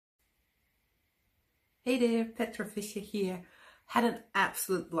Hey there, Petra Fisher here. Had an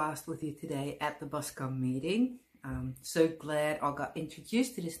absolute blast with you today at the BusCon meeting. So glad I got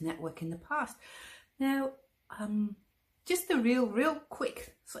introduced to this network in the past. Now, just a real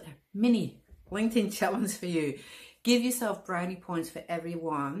quick sort of mini LinkedIn challenge for you. Give yourself brownie points for every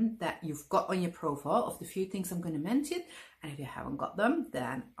one that you've got on your profile of the few things I'm going to mention. And if you haven't got them,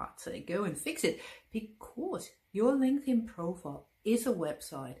 then I'd say go and fix it, because your LinkedIn profile is a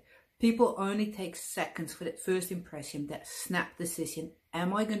website. People only take seconds for that first impression, that snap decision.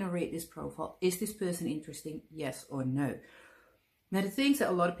 Am I going to read this profile? Is this person interesting? Yes or no? Now, the things that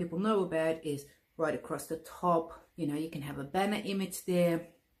a lot of people know about is right across the top, you can have a banner image there,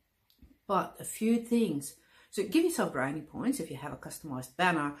 but a few things. So give yourself brownie points if you have a customized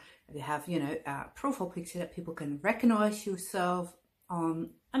banner, if you have, a profile picture that people can recognize yourself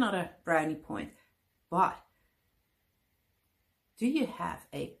on, another brownie point. But do you have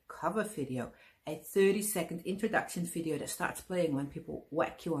a cover video, a 30-second introduction video that starts playing when people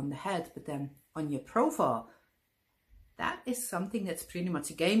whack you on the head, but then on your profile? That is something that's pretty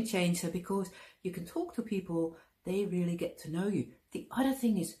much a game changer, because you can talk to people, they really get to know you. The other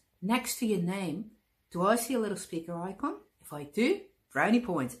thing is, next to your name, do I see a little speaker icon? If I do, brownie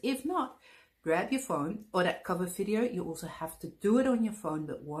points. If not, grab your phone or that cover video. You also have to do it on your phone,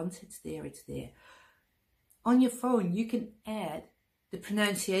 but once it's there, it's there. On your phone, you can add the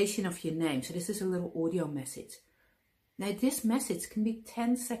pronunciation of your name. So this is a little audio message. Now, this message can be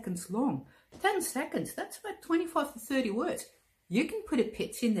 10 seconds long. 10 seconds, that's about 25 to 30 words. You can put a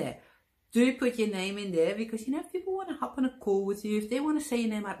pitch in there. Do put your name in there, because, if people want to hop on a call with you, if they want to say your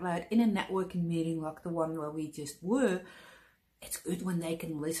name out loud in a networking meeting like the one where we just were, it's good when they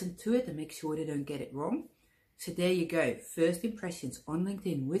can listen to it and make sure they don't get it wrong. So there you go. First impressions on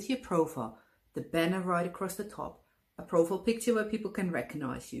LinkedIn with your profile. The banner right across the top, a profile picture where people can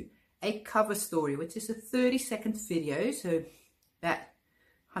recognize you, a cover story, which is a 30-second video, so about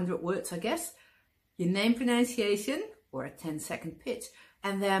 100 words, I guess, your name pronunciation or a 10-second pitch,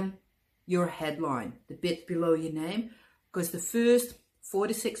 and then your headline, the bit below your name, because the first 4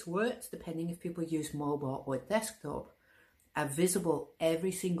 to 6 words, depending if people use mobile or desktop, are visible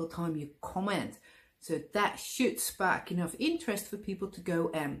every single time you comment. So that should spark enough interest for people to go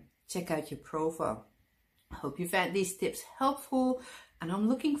and check out your profile. I hope you found these tips helpful, and I'm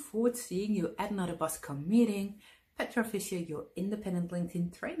looking forward to seeing you at another BusCon meeting. Petra Fisher, your independent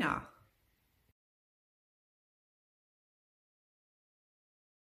LinkedIn trainer.